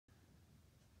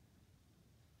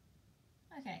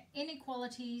Okay,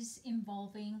 inequalities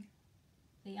involving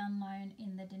the unknown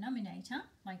in the denominator,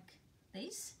 like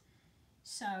this.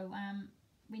 So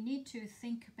we need to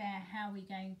think about how we're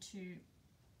going to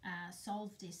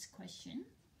solve this question.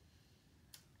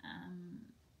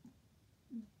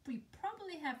 We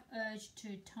probably have urge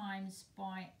to times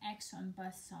by x on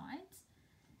both sides,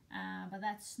 but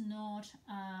that's not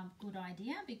a good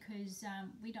idea because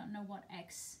we don't know what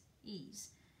x is.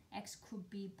 X could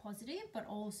be positive but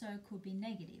also could be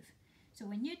negative. So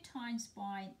when you times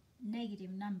by negative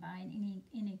number in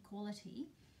inequality,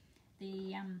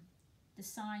 the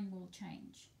sign will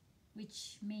change,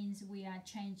 which means we are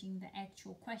changing the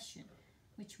actual question,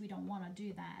 which we don't want to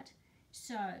do that.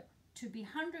 So to be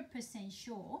 100%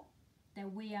 sure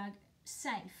that we are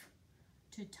safe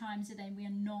to times it and we are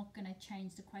not going to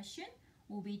change the question,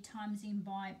 we'll be timesing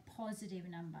by positive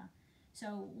number.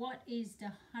 So what is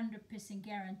the 100%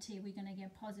 guarantee we're going to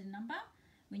get a positive number?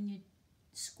 When you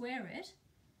square it,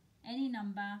 any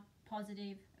number,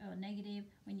 positive or negative,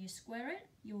 when you square it,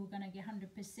 you're going to get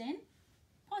 100%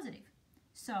 positive.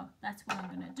 So that's what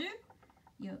I'm going to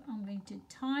do. I'm going to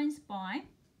times by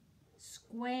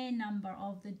square number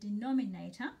of the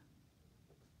denominator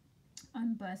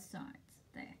on both sides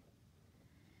there.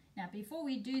 Now before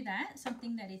we do that,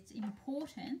 something that is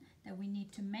important that we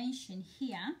need to mention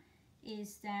here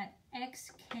is that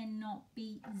x cannot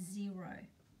be 0.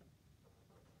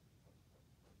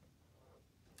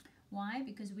 Why?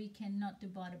 Because we cannot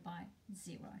divide it by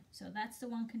 0. So that's the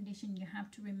one condition you have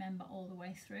to remember all the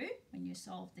way through when you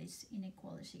solve this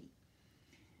inequality.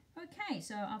 Okay,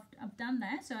 so I've done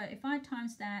that. So if I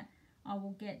times that, I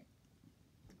will get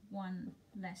 1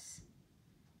 less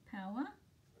power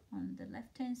on the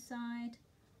left hand side.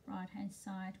 Right hand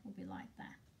side will be like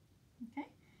that. Okay,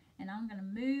 and I'm going to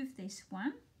move this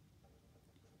one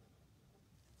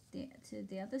to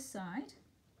the other side,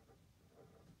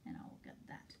 and I will get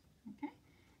that. Okay,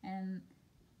 and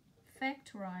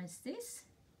factorize this,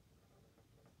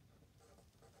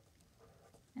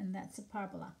 and that's a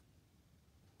parabola.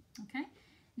 Okay,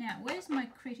 now where's my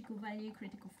critical value?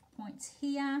 Critical points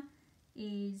here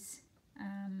is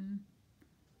I'm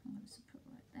going to put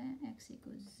right there, x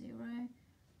equals 0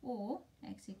 or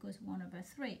x equals 1 over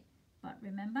 3. But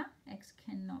remember, x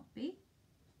cannot be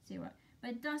 0.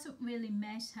 But it doesn't really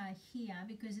matter here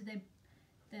because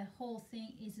the whole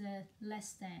thing is a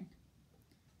less than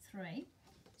 3.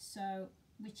 So,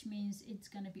 which means it's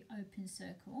going to be open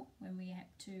circle when we have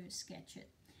to sketch it.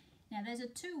 Now, there's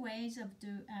two ways of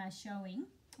showing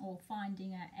or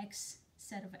finding a x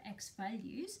set of x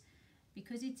values.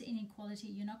 Because it's inequality,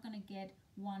 you're not going to get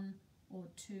 1 or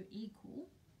 2 equal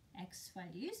x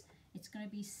values. It's going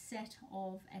to be set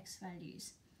of x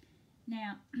values.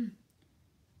 Now,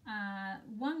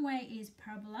 one way is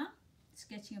parabola,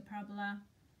 sketching a parabola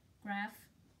graph,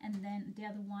 and then the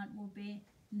other one will be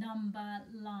number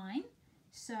line.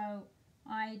 So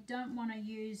I don't want to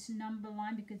use number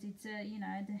line because it's a, you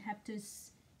know, they have to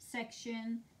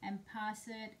section and pass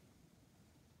it,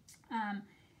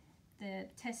 the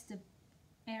test the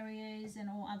areas and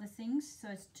all other things, so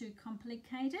it's too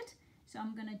complicated. So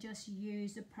I'm going to just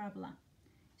use a parabola.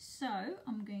 So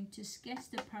I'm going to sketch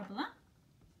the parabola.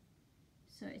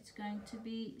 So it's going to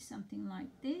be something like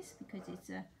this because it's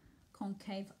a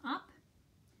concave up,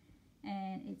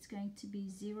 and it's going to be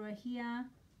 0 here,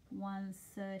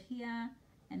 1/3 here,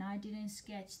 and I didn't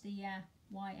sketch the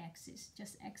y-axis,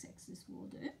 just x-axis will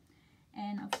do.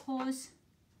 And of course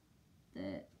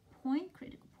the point,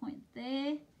 critical point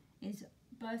there, is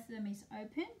both of them is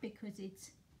open because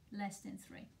it's less than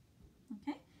 3.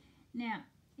 Okay, now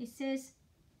it says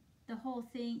the whole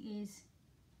thing is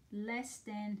less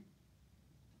than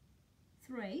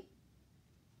 3,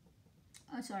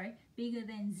 oh sorry, bigger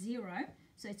than 0,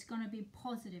 so it's going to be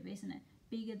positive, isn't it?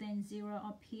 Bigger than 0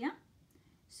 up here.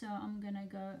 So I'm going to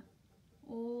go,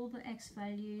 all the x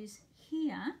values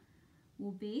here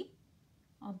will be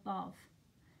above,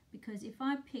 because if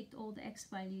I picked all the x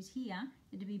values here,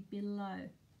 it would be below,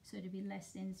 so it would be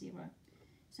less than 0.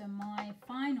 So my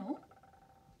final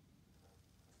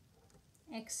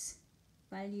x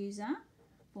values are,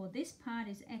 for this part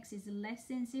is x is less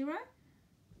than 0,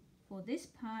 for this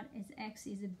part is x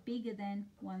is bigger than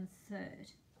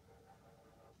 1/3.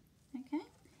 Okay,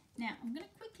 now I'm going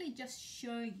to quickly just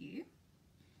show you,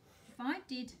 if I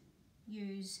did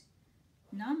use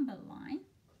number line,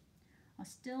 I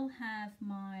still have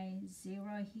my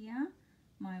 0 here,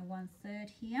 my 1/3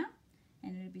 here,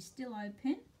 and it will be still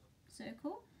open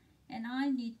circle, and I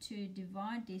need to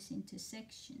divide this into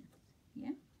sections.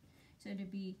 Yeah, so it'll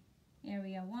be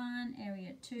area 1,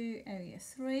 area 2, area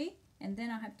 3, and then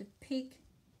I have to pick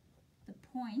the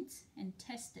points and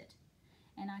test it.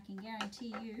 and I can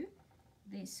guarantee you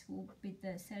this will be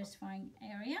the satisfying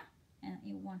area and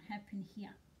it won't happen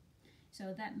here.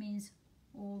 So that means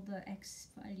all the x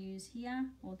values here,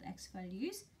 all the x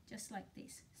values, just like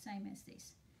this, same as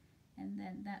this. And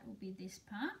then that will be this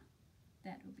part,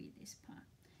 that will be this part.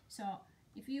 So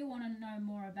if you want to know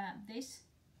more about this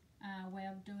way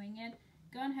of doing it,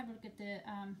 go and have a look at the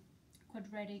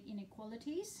quadratic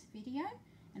inequalities video,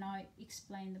 and I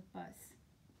explain the both.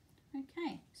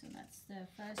 Okay, so that's the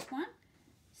first one.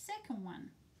 Second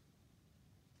one,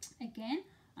 again,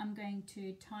 I'm going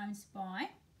to times by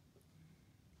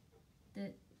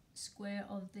the square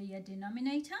of the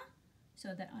denominator so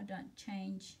that I don't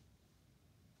change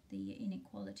the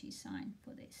inequality sign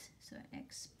for this. So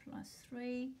x plus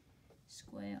 3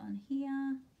 square on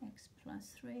here, x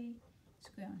plus 3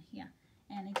 square on here.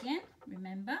 And again,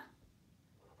 remember,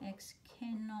 x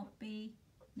cannot be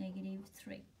negative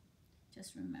 3.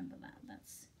 Just remember that.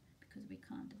 That's because we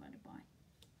can't divide it by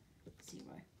 0.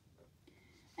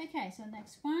 Okay, so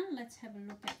next one, let's have a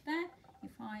look at that.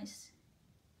 If I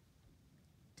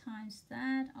times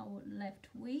that, I would left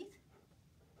with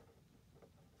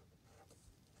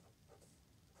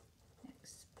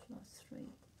x plus 3.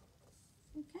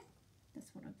 Okay,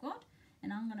 that's what I got.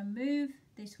 And I'm going to move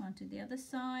this one to the other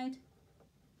side.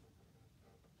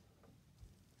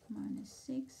 Minus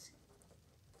 6.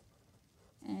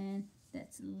 And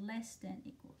that's less than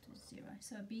equal to 0.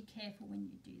 So be careful when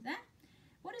you do that.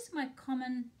 What is my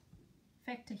common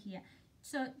factor here?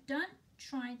 So don't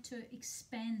try to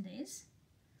expand this,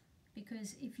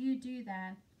 because if you do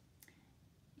that,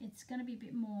 it's going to be a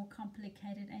bit more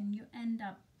complicated and you end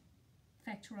up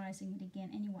factorizing it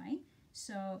again anyway.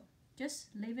 So just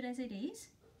leave it as it is.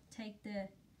 Take the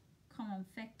common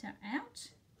factor out,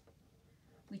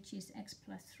 which is x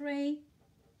plus 3.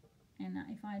 And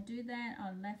if I do that,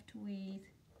 I'm left with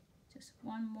just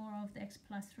one more of the x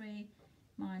plus 3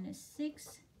 minus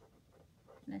 6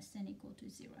 less than equal to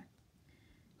 0.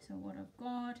 So what I've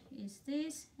got is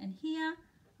this, and here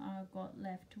I've got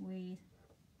left with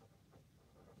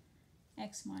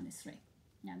x minus 3.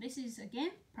 Now this is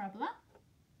again parabola,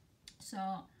 so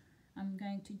I'm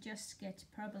going to just sketch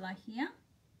parabola here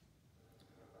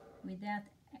without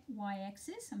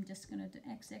y-axis. I'm just going to do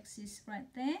x-axis right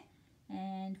there.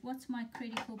 And what's my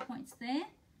critical points there?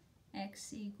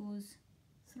 X equals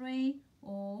 3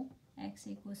 or x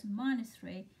equals minus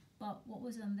 3. But what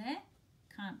was on there?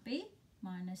 Can't be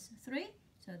minus 3.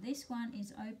 So this one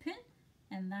is open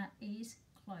and that is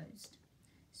closed.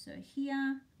 So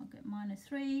here I'll get minus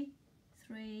 3,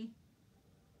 3,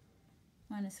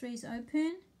 minus 3 is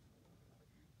open,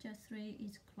 just 3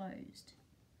 is closed.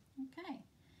 Okay,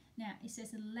 now it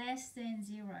says less than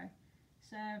 0.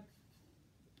 So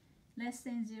less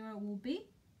than 0 will be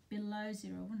below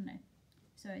 0, wouldn't it?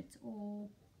 So it's all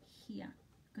here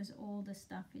because all the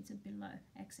stuff is below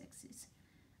x-axis.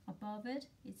 Above it,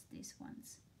 it's these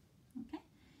ones. Okay,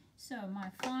 so my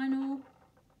final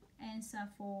answer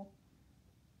for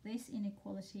this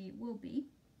inequality will be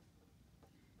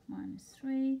minus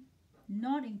 3,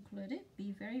 not included.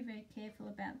 Be very, very careful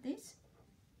about this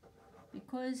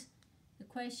because the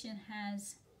question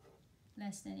has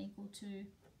less than equal to.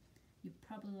 You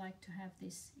probably like to have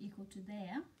this equal to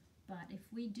there, but if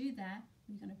we do that,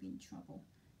 we're going to be in trouble.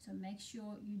 So make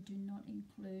sure you do not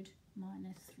include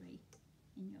minus 3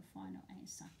 in your final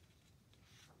answer.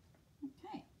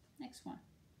 Okay, next one.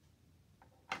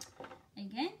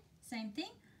 Again, same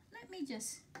thing. Let me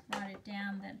just write it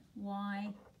down that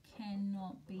y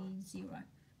cannot be 0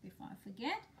 before I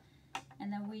forget.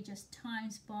 And then we just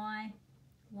times by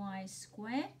y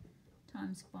squared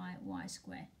times by y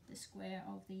squared, the square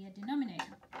of the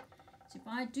denominator. So if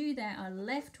I do that, I'm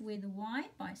left with y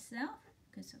by itself,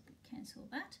 because I could cancel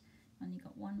that. Only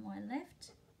got one y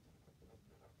left.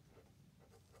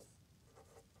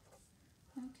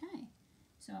 Okay,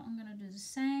 so I'm going to do the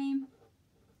same.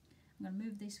 I'm going to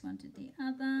move this one to the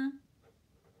other.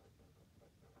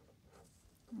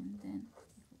 And then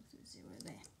equal to 0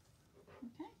 there.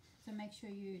 Okay, so make sure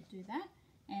you do that.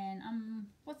 And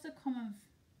what's the common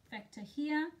factor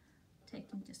here?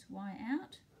 Taking just y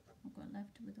out, I've got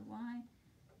left with a y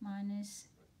minus,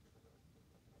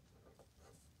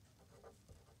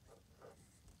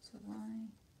 so y,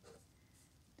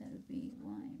 that would be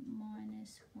y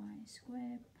minus y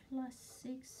squared plus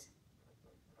 6.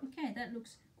 Okay, that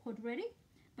looks quadratic,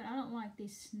 but I don't like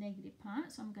this negative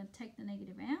part, so I'm going to take the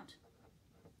negative out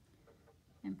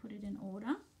and put it in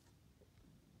order.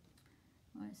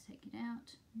 Let's take it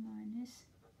out, minus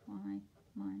y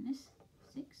minus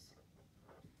 6.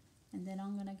 And then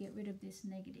I'm going to get rid of this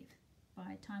negative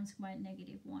by times by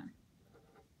negative 1.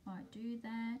 If I do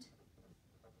that,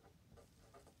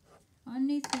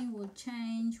 only thing will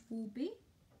change will be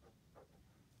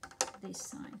this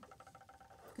sign,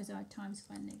 because I times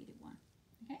by negative 1.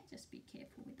 Okay, just be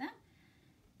careful with that.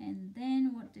 And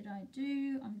then what did I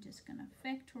do? I'm just going to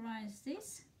factorize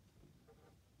this.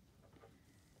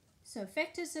 So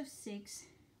factors of 6,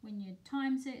 when you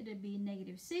times it, it'll be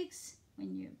negative 6.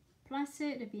 When you plus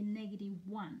it, it'll be negative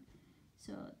 1.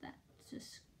 So that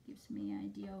just gives me an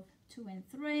idea of 2 and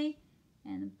 3.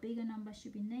 And the bigger number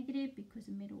should be negative because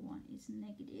the middle one is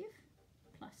negative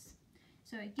plus.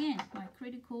 So again, my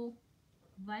critical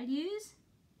values,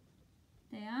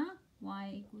 they are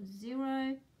y equals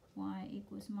 0, y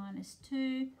equals minus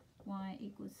 2, y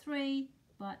equals 3,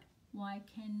 but y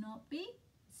cannot be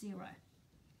 0.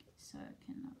 So it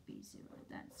cannot be 0.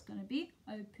 That's going to be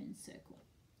open circle.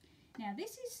 Now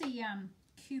this is the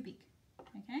cubic,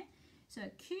 okay? So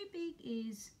cubic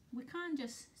is, we can't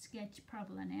just sketch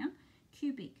parabola now.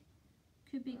 Cubic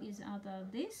is either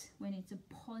this, when it's a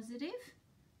positive,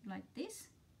 like this,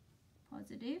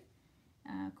 positive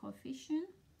coefficient,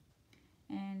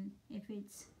 and if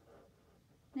it's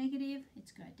negative,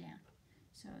 it's go down.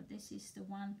 So this is the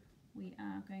one we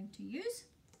are going to use.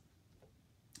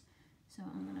 So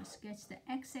I'm going to sketch the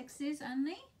x-axis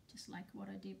only, just like what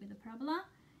I did with the parabola,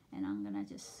 and I'm going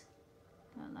to just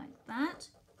go like that.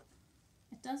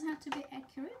 It doesn't have to be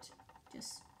accurate,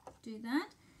 just do that.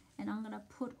 And I'm going to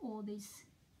put all these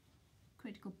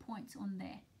critical points on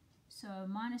there. So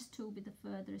minus 2 will be the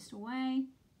furthest away,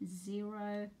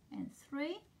 0 and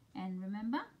 3. And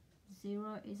remember,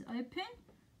 0 is open,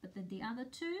 but then the other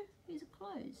 2 is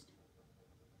closed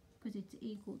because it's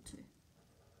equal to.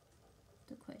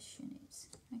 The question is,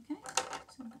 okay?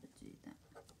 So I'm going to do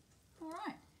that. All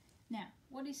right. Now,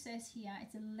 what it says here,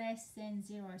 it's a less than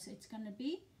 0. So it's going to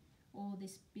be all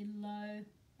this below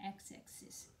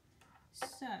x-axis.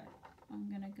 So I'm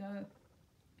going to go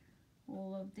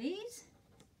all of these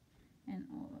and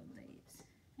all of these,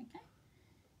 okay?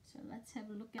 So let's have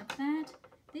a look at that.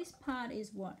 This part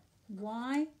is what?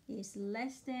 Y is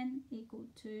less than equal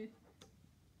to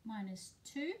minus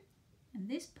 2. And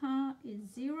this part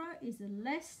is 0 is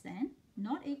less than,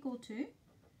 not equal to.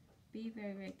 Be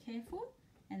very, very careful.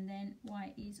 And then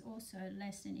y is also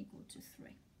less than equal to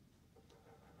 3.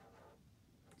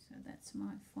 So that's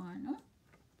my final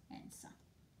answer.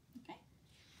 Okay,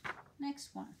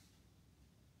 next one,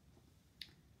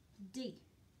 D.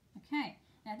 Okay,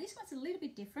 now this one's a little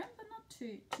bit different, but not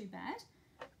too bad.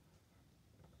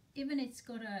 Even it's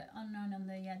got an unknown on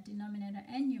the denominator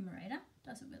and numerator,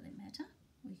 doesn't really matter.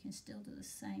 We can still do the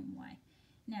same way.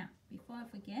 Now, before I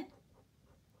forget,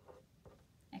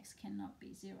 x cannot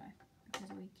be 0 because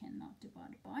we cannot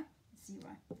divide by 0.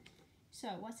 So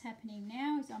what's happening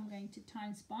now is I'm going to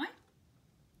times by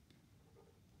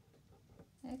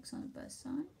x on both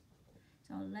sides.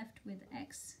 So I'm left with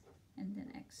x and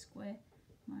then x squared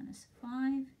minus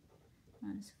 5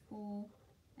 minus 4x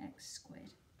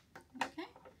squared. Okay,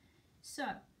 so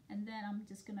and then I'm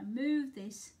just going to move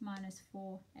this minus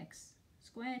 4x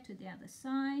squared to the other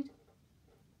side.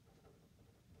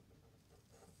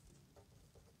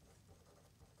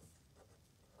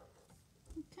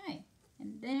 Okay,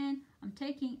 and then I'm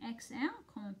taking x out,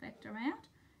 common factor out,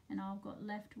 and I've got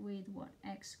left with what?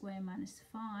 X squared minus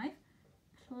 5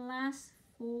 plus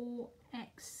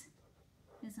 4x,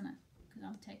 isn't it? Because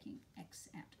I'm taking x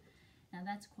out. Now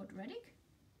that's quadratic,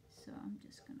 so I'm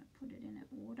just going to put it in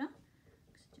order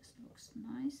because it just looks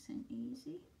nice and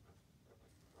easy.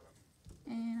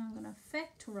 And I'm going to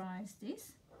factorize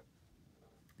this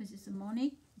because it's a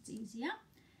monic, it's easier.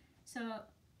 So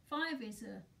 5 is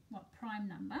a prime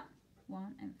number,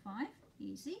 1 and 5,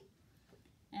 easy.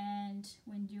 And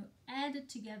when you add it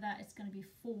together, it's going to be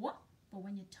 4. But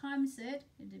when you times it,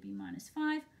 it'll be minus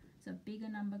 5. So a bigger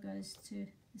number goes to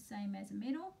the same as the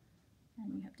middle,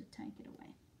 and you have to take it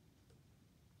away.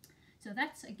 So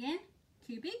that's again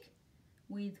cubic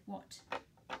with what?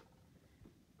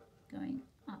 Going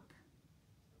up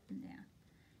and down.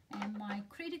 And my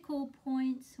critical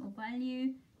points or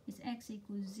value is x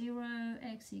equals 0,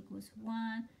 x equals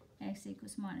 1, x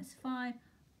equals minus 5,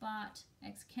 but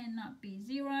x cannot be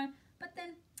 0, but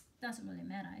then doesn't really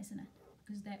matter, isn't it?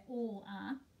 Because they all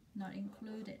are not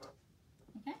included.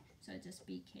 Okay, so just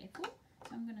be careful.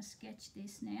 So I'm going to sketch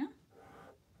this now.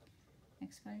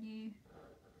 X value.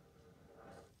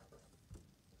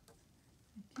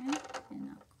 Okay, and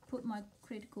I'll put my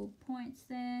critical points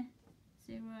there.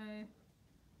 0,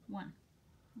 1.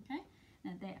 Okay,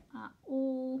 now they are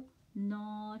all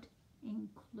not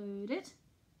included.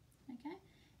 Okay,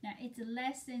 now it's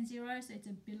less than 0, so it's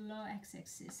a below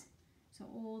x-axis. So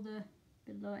all the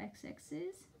below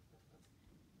x-axis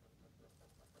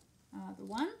are the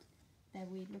ones that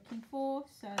we we're looking for.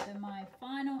 So my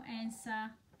final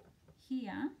answer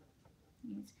here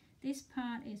is this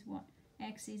part is what?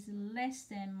 X is less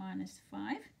than minus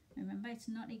 5. Remember, it's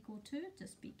not equal to,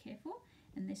 just be careful.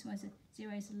 And this was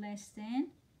 0 is less than,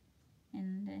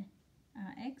 and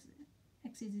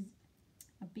x is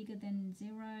bigger than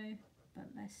 0 but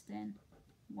less than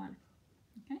 1.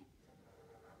 Okay,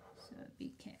 so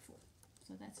be careful.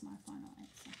 So that's my final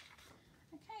answer.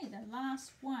 Okay, the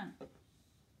last one.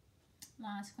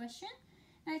 Last question.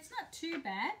 Now it's not too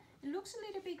bad. It looks a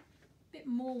little bit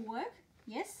more work.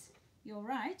 Yes, you're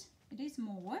right. It is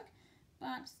more work,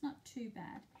 but it's not too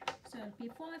bad. So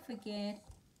before I forget,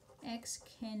 x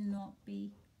cannot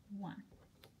be 1.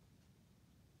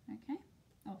 Okay?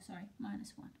 Oh, sorry,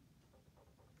 minus 1.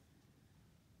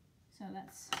 So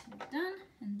that's done.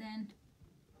 And then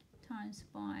times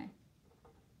by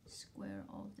square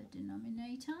of the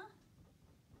denominator,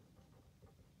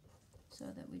 so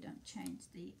that we don't change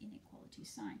the inequality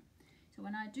sign. So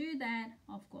when I do that,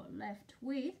 I've got left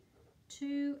with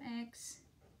 2x,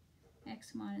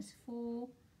 x minus 4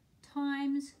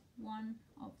 times 1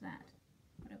 of that,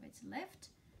 whatever it's left,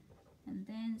 and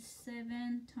then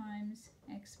 7 times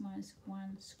x minus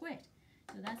 1 squared.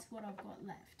 So that's what I've got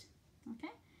left.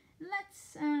 Okay,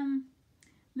 let's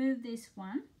move this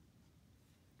one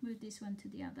to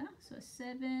the other. So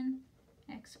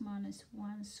 7x minus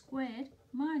 1 squared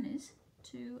minus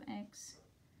 2x,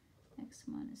 x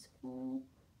minus 4,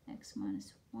 x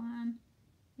minus 1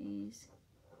 is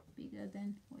bigger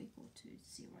than or equal to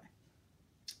 0.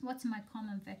 What's my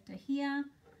common factor here?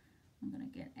 I'm going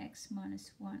to get x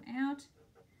minus 1 out,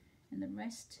 and the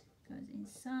rest goes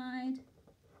inside,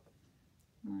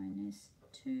 minus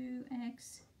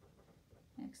 2x,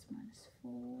 x minus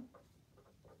 4.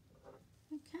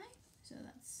 Okay, so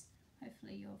that's,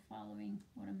 hopefully you're following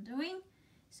what I'm doing.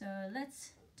 So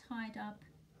let's tie it up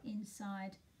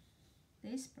inside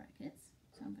these brackets.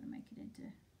 So I'm going to make it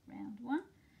into round one.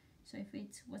 So if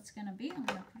it's what's going to be, I'm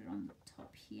going to put it on the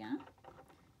top here.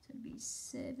 So it'll be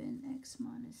 7x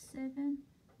minus 7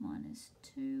 minus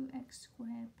 2x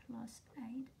squared plus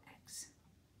 8x.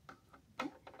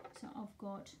 Okay. So I've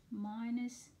got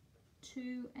minus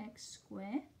 2x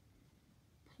squared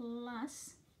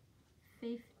plus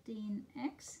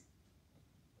 15x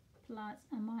plus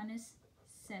a minus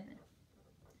 7.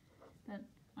 But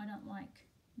I don't like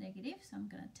negative, so I'm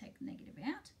going to take negative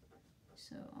out.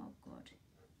 So I've got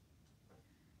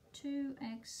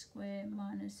 2x squared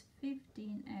minus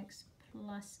 15x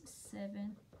plus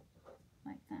 7,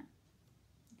 like that.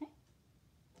 Okay.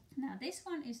 Now this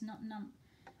one is not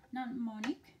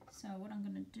mnemonic, so what I'm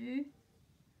going to do,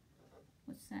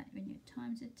 what's that when you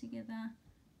times it together?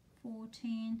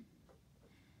 14.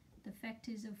 The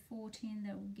factors of 14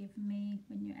 that will give me,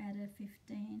 when you add a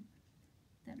 15,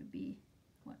 that will be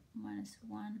what? Minus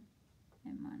 1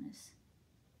 and minus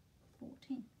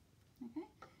 14. Okay,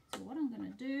 so what I'm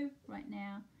going to do right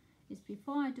now is,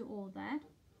 before I do all that,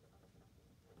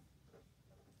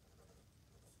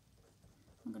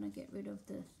 I'm going to get rid of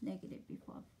the negative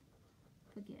before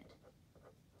I forget.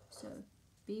 So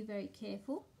be very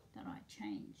careful that I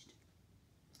changed.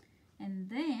 And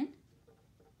then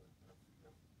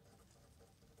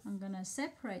I'm going to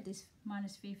separate this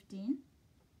minus 15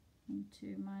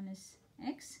 into minus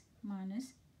x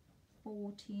minus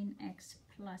 14x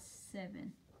plus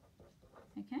 7.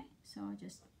 Okay, so I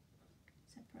just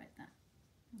separate that.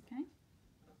 Okay,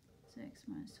 so x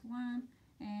minus 1,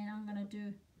 and I'm going to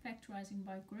do factorizing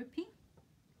by grouping.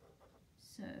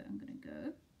 So I'm going to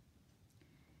go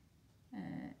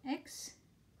x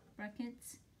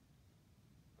brackets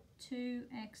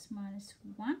 2x minus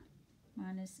 1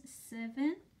 minus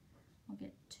 7. I'll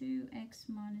get 2x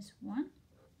minus 1.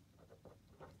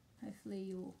 Hopefully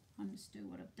you understood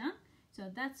what I've done. So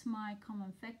that's my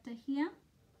common factor here.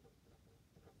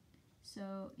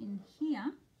 So in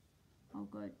here, I'll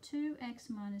go 2x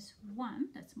minus 1,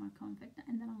 that's my common factor,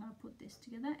 and then I'm going to put this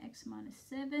together, x minus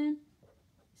 7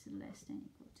 is less than or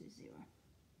equal to 0.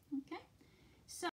 Okay,